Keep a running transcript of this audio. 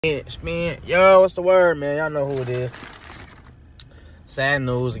Man, yo, what's the word, man? Y'all know who it is. Sad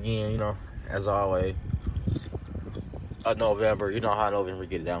news again, you know, as always. November, you know how November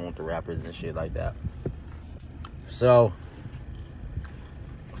get down with the rappers and shit like that. So,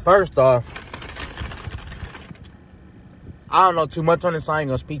 first off, I don't know too much on this, so I ain't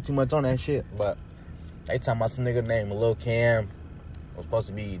gonna speak too much on that shit, but they talking about some nigga named Lil Cam was supposed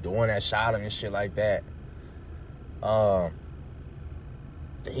to be the one that shot him and shit like that.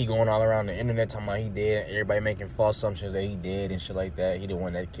 He going all around the internet talking about he did. Everybody making false assumptions that he did and shit like that. He the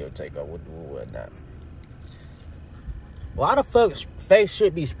one that killed Takeoff with whatnot. Why the fuck fake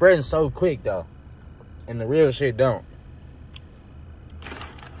shit be spreading so quick though, and the real shit don't?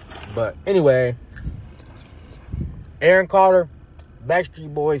 But anyway, Aaron Carter,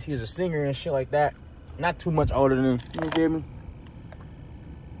 Backstreet Boys. He's a singer and shit like that. Not too much older than him. You get me?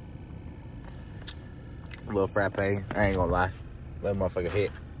 A little frappe. I ain't gonna lie. Let motherfucker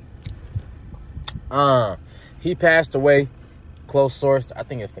hit. He passed away. Close source. I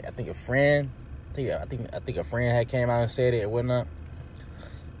think a friend. I think a friend had came out and said it or whatnot.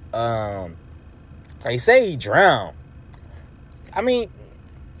 They say he drowned. I mean,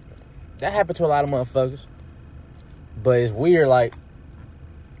 that happened to a lot of motherfuckers. But it's weird. Like,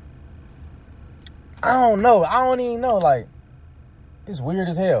 I don't know. I don't even know. Like, it's weird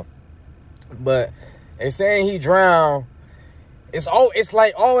as hell. But they saying he drowned. It's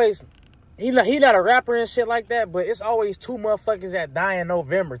like always, he not a rapper and shit like that, but it's always two motherfuckers that die in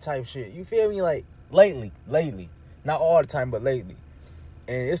November type shit. You feel me? Like, lately. Not all the time, but lately.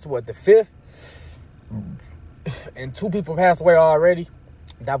 And it's what, the 5th? And 2 people passed away already.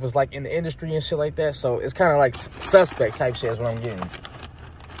 That was like in the industry and shit like that. So it's kind of like suspect type shit is what I'm getting.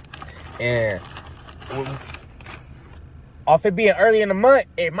 And off it being early in the month,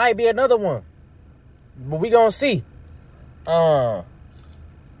 it might be another one. But we gonna see.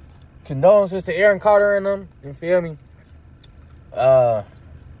 Condolences to Aaron Carter and them. You feel me? I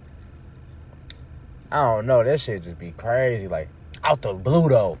don't know. That shit just be crazy. Like, out the blue,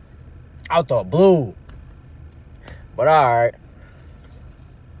 though. Out the blue. But, alright.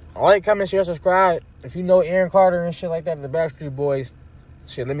 Like, comment, share, subscribe. If you know Aaron Carter and shit like that, the Backstreet Boys,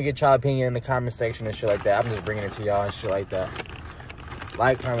 shit, let me get y'all opinion in the comment section and shit like that. I'm just bringing it to y'all and shit like that.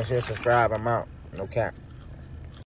 Like, comment, share, subscribe. I'm out. No cap.